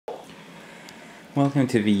Welcome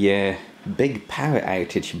to the big power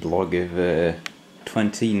outage blog of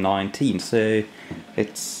 2019. So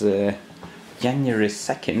it's January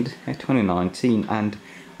 2nd, 2019, and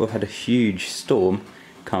we've had a huge storm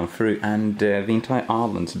come through, and the entire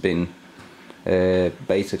island's been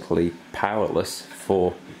basically powerless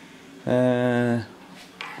for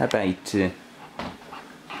about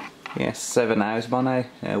 7 hours by now.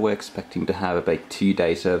 We're expecting to have about 2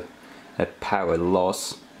 days of power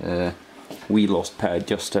loss. We lost power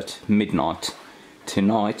just at midnight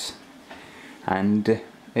tonight, and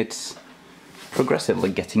it's progressively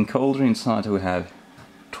getting colder inside. We have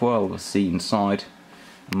 12 C inside,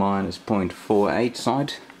 minus 0.4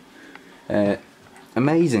 outside.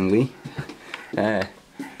 Amazingly,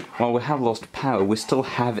 while we have lost power, we still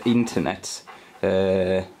have internet.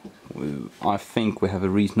 I think we have a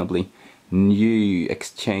reasonably new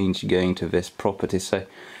exchange going to this property, so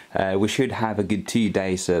we should have a good 2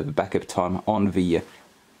 days of backup time on the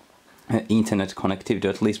internet connectivity, or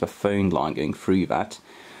at least the phone line going through that.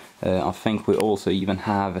 I think we also even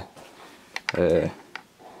have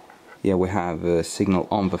we have a signal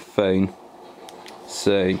on the phone,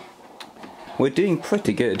 so we're doing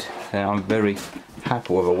pretty good. I'm very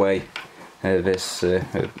happy with the way this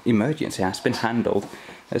emergency has been handled.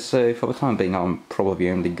 So for the time being, I'm probably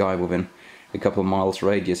the only guy within a couple of miles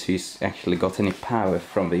radius who's actually got any power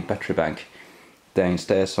from the battery bank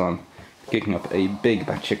downstairs, so I'm cooking up a big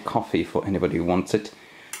batch of coffee for anybody who wants it.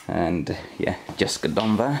 And yeah, just got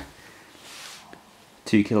done there.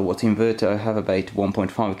 2 kilowatt inverter. I have about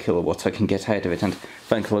 1.5 kilowatts I can get out of it, and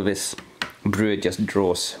thankfully this brewer just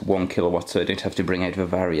draws 1 kilowatt, so I don't have to bring out the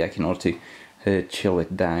variac in order to chill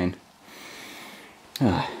it down.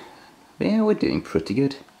 Yeah, we're doing pretty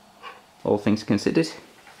good, all things considered.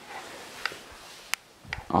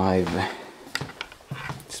 I've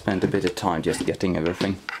spent a bit of time just getting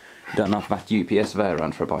everything done off that UPS there,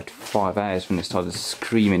 ran for about 5 hours when it started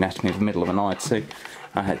screaming at me in the middle of the night, so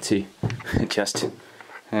I had to just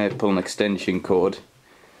pull an extension cord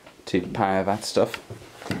to power that stuff,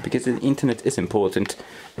 because the internet is important,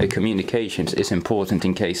 communications is important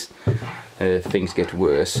in case things get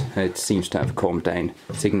worse. It seems to have calmed down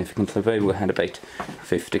significantly, though we had about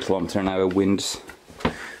 50 km/h winds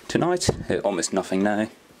tonight, almost nothing now.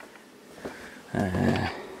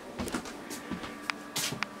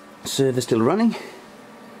 Server's still running,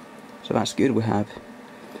 so that's good. We have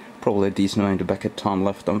probably a decent amount of backup time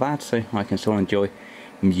left on that, so I can still enjoy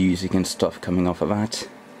music and stuff coming off of that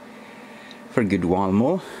for a good while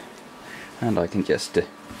more, and I can just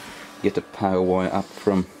get a power wire up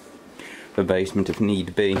from the basement if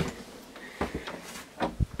need be.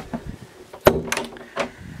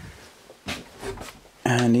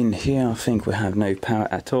 And in here I think we have no power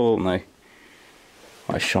at all. No,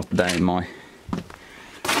 I shut down my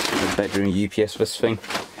bedroom UPS this thing.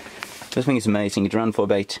 This thing is amazing. It ran for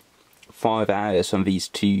about 5 hours on these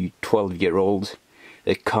two 12-year-old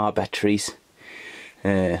car batteries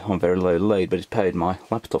on very low load, but it powered my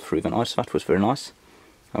laptop through the night, so that was very nice.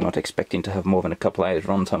 I'm not expecting to have more than a couple hours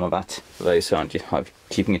runtime of that, though, so I'm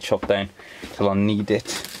keeping it shut down till I need it.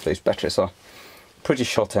 Those batteries are pretty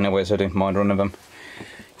shot anyway, so I don't mind running them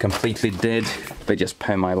completely dead. They just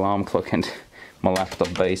power my alarm clock and my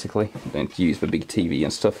laptop basically. I don't use the big TV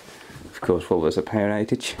and stuff, of course, while there's a power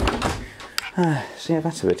outage. So yeah,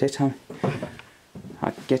 that's about it. I'm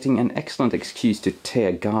getting an excellent excuse to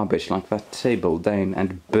tear garbage like that table down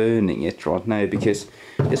and burning it right now, because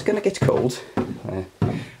it's going to get cold.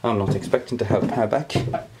 I'm not expecting to have power back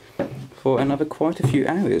for another quite a few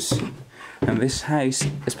hours, and this house,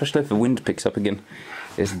 especially if the wind picks up again,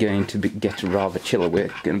 is going to get rather chilly.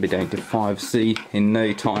 We're going to be down to 5 C in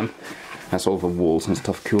no time as all the walls and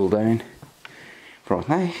stuff cool down. Right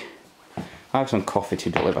now, I have some coffee to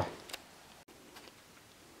deliver.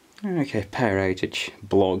 Okay, power outage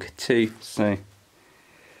blog 2. So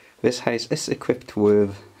this house is equipped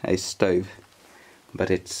with a stove,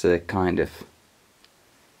 but it's kind of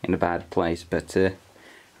in a bad place, but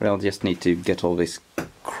we'll just need to get all this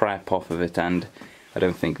crap off of it, and I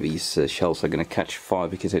don't think these shelves are going to catch fire,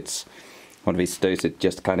 because it's one of these stoves that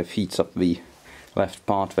just kind of heats up the left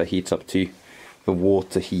part that heats up to the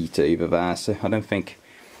water heater over there, so I don't think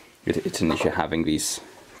it's an issue having these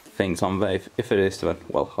things on there. If it is, then,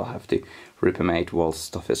 well, I'll have to rip them out while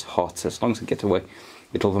stuff is hot. So as long as I get away,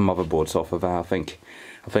 get all the motherboards off of there, I think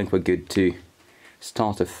we're good to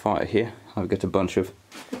start a fire here. I've got a bunch of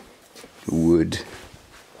wood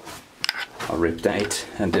I ripped out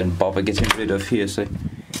and didn't bother getting rid of here, so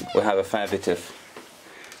we'll have a fair bit of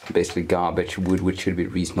basically garbage wood, which should be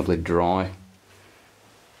reasonably dry.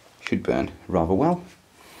 Should burn rather well.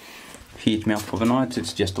 Heat me up for the night.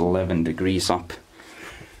 It's just 11 degrees up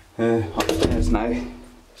upstairs now,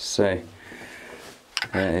 so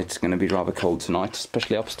it's going to be rather cold tonight,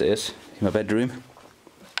 especially upstairs in my bedroom.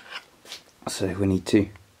 So we need to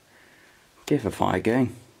get the fire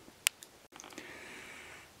going.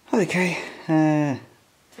 Okay, power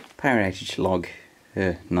outage log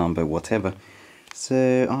number whatever.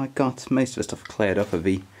 So I got most of the stuff cleared up of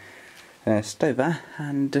the stove there,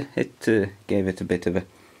 and it gave it a bit of a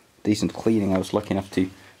decent cleaning. I was lucky enough to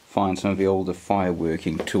find some of the older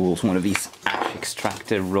fireworking tools, one of these ash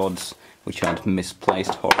extractor rods which I'd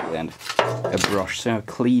misplaced horribly, and a brush. So I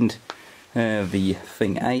cleaned the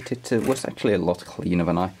thing out. It was actually a lot cleaner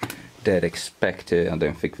than I did expect. I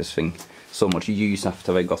don't think this thing so much use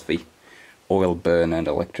after I got the oil burner and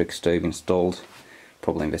electric stove installed,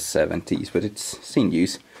 probably in the 70s, but it's seen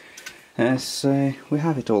use. So we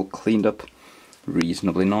have it all cleaned up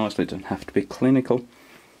reasonably nicely. Don't have to be clinical.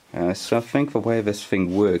 So I think the way this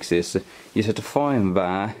thing works is you set a fire in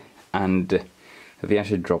there, and the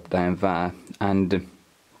ash drop down there, and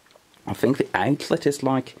I think the outlet is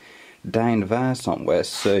like down there somewhere,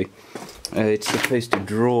 so it's supposed to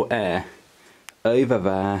draw air over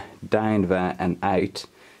there, down there and out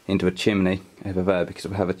into a chimney over there, because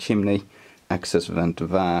we have a chimney access vent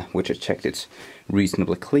there, which I checked it's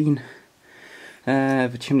reasonably clean.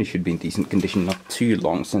 The chimney should be in decent condition, not too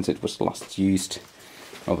long since it was last used.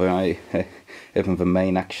 Although I opened the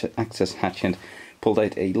main access hatch and pulled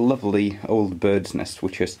out a lovely old bird's nest,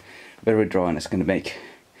 which is very dry, and it's going to make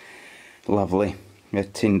lovely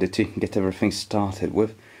tinder to get everything started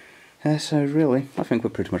with. So really, I think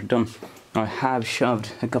we're pretty much done. I have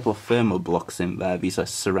shoved a couple of thermal blocks in there. These are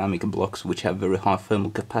ceramic blocks which have very high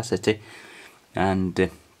thermal capacity,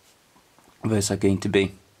 and those are going to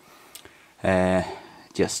be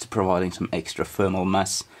just providing some extra thermal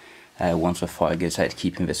mass once the fire goes out,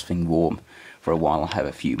 keeping this thing warm for a while. I have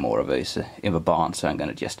a few more of those in the barn, so I'm going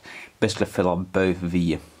to just basically fill up both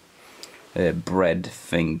the bread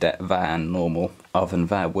thing there and normal oven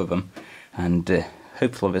there with them, and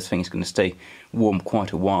hopefully this thing is going to stay warm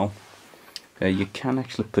quite a while. You can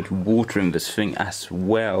actually put water in this thing as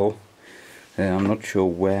well. I'm not sure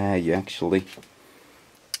where you actually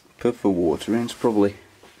put the water in. It's probably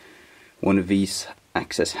one of these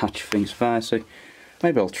access hatch things there, so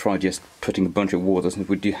maybe I'll try just putting a bunch of water, since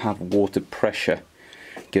we do have water pressure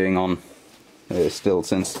going on still,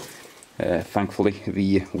 since thankfully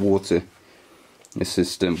the water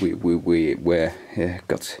system we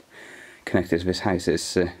got connected to this house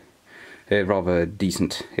is rather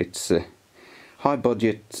decent. It's high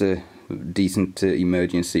budget, decent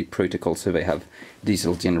emergency protocol, so they have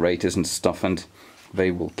diesel generators and stuff, and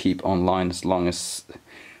they will keep online as long as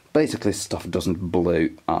basically stuff doesn't blow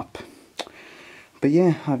up. But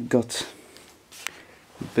yeah, I've got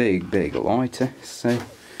a big lighter, so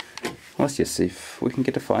let's just see if we can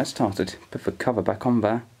get a fire started. Put the cover back on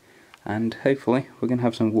there, and hopefully we can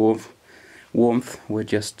have some warmth. We're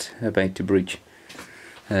just about to breach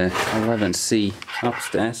 11C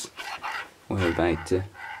upstairs. We're about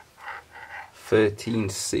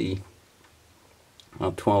 13C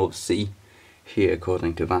or 12C here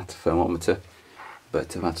according to that thermometer, but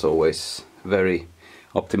that's always very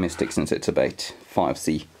optimistic since it's about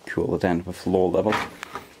 5C cooler down the floor level.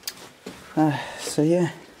 So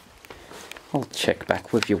yeah, I'll check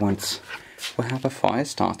back with you once we have a fire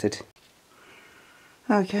started.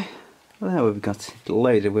 Okay, there we've got it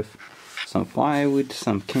loaded with some firewood,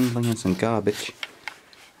 some kindling and some garbage.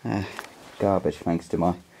 Garbage, thanks to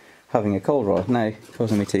my having a cold right now,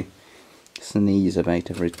 causing me to sneeze about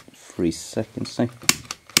every 3 seconds. So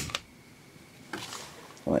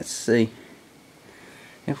let's see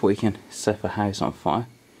if we can set the house on fire.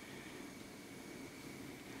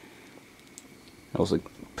 Also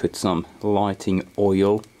put some lighting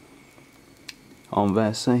oil on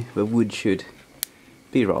there, so the wood should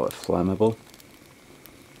be rather flammable.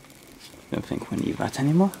 Don't think we need that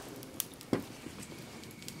anymore.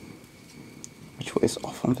 Which way is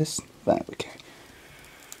off on this? There we go.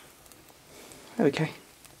 There we go.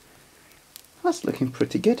 That's looking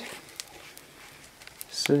pretty good.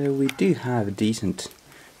 So we do have a decent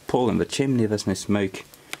pull in the chimney. There's no smoke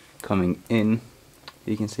coming in.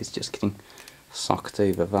 You can see it's just getting sucked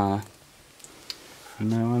over there.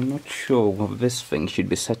 Now I'm not sure what this thing should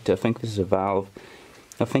be set to. I think this is a valve.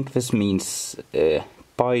 I think this means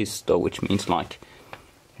baisto, which means like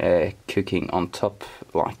cooking on top,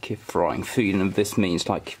 like frying food, and this means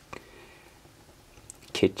like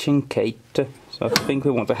kitchen cater. So I think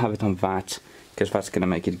we want to have it on that, because that's going to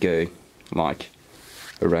make it go like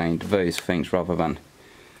around those things rather than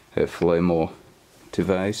flow more to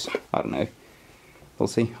those. I don't know. We'll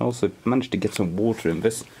see. I also managed to get some water in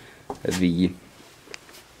this. The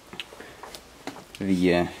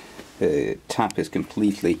the tap is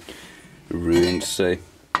completely ruined, so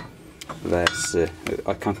that's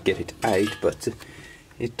I can't get it out, but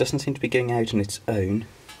it doesn't seem to be going out on its own,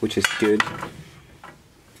 which is good.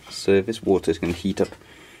 So this water is going to heat up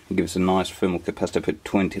and give us a nice thermal capacity. I put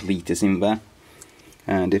 20 litres in there,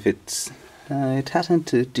 and if it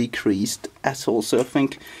hasn't decreased at all, so I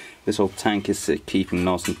think this whole tank is keeping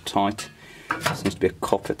nice and tight. It seems to be a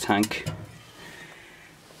copper tank.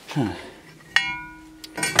 Now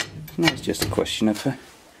it's just a question of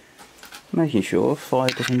making sure fire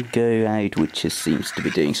doesn't go out, which it seems to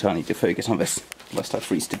be doing, so I need to focus on this lest I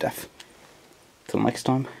freeze to death. Till next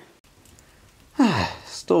time.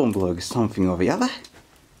 Stormblog something or the other.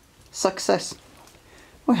 Success.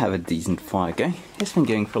 We have a decent fire going. It's been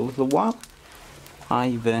going for a little while.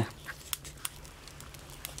 I've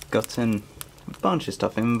gotten a bunch of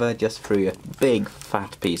stuff in there just through a big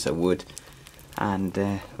fat piece of wood, and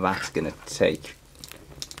that's gonna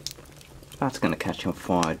catch on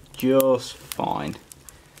fire just fine.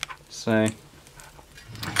 So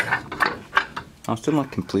I'm still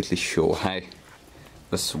not completely sure how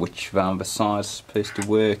the switch valve the side is supposed to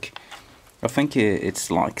work. I think it's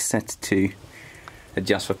like set to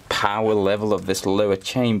adjust the power level of this lower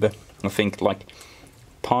chamber. I think like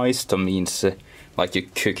Pista means like you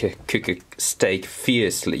cook a steak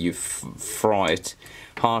fiercely, you fry it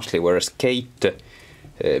harshly, whereas Kate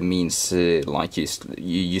means like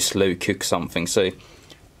you slow cook something. So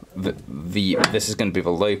this is going to be the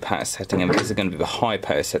low power setting, and this is going to be the high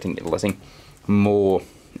power setting, letting more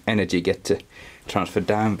energy get transferred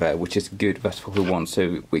down there, which is good. That's what we want.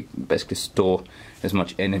 So we basically store as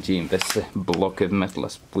much energy in this block of metal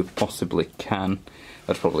as we possibly can.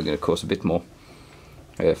 That's probably going to cause a bit more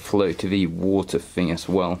flow to the water thing as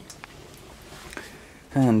well.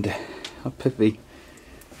 And I'll put the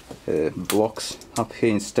blocks up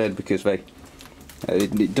here instead, because they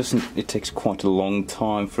it takes quite a long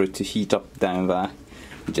time for it to heat up down there.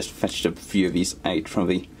 We just fetched a few of these out from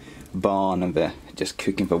the barn, and they're just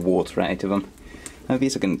cooking the water out of them. Now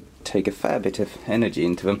these are going to take a fair bit of energy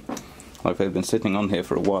into them. Like, they've been sitting on here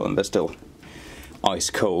for a while and they're still ice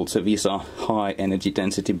cold, so these are high energy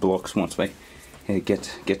density blocks. Once they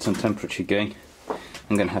get some temperature going,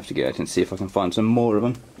 I'm going to have to go out and see if I can find some more of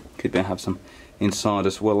them. Could be I have some inside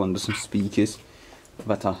as well under some speakers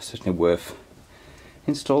that are certainly worth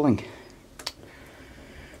installing.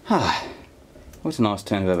 What a nice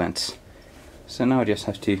turn of events. So now I just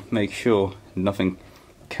have to make sure nothing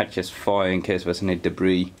catches fire in case there's any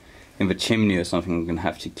debris in the chimney or something. I'm going to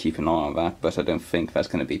have to keep an eye on that, but I don't think that's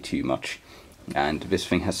going to be too much. And this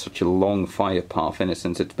thing has such a long fire path in it,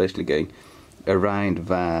 since it's basically going around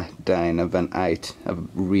there, down, and then out a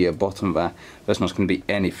rear bottom there. There's not going to be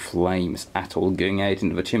any flames at all going out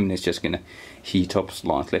into the chimney. It's just going to heat up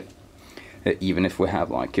slightly. Even if we have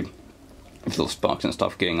like little sparks and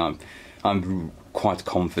stuff going on, I'm quite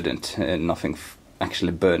confident nothing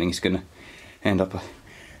actually burning is going to end up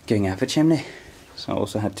going out the chimney. So I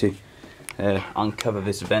also had to uncover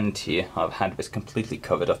this vent here. I've had this completely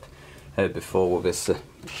covered up before with this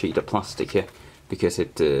sheet of plastic here, because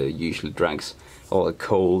it usually drags all the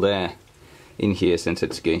cold air in here since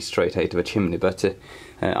it's going straight out of a chimney. But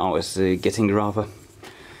I was getting rather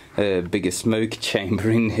bigger smoke chamber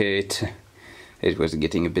in here. It was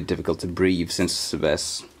getting a bit difficult to breathe since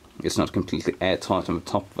it's not completely airtight on the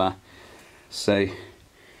top there. So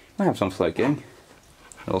I have some flow going.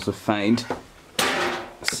 I also found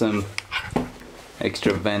some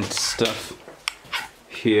extra vent stuff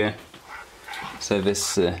here. So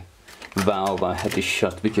this valve I had to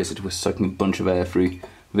shut because it was sucking a bunch of air through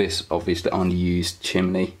this obviously unused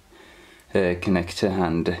chimney connector,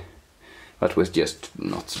 and that was just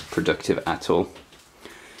not productive at all.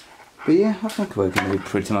 But yeah, I think we're going to be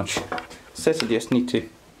pretty much set. I just need to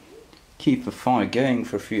keep the fire going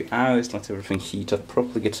for a few hours, let everything heat up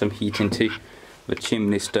properly, get some heat into the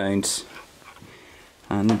chimney stones,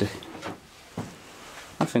 and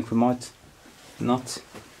I think we might not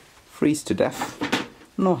freeze to death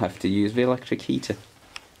nor have to use the electric heater.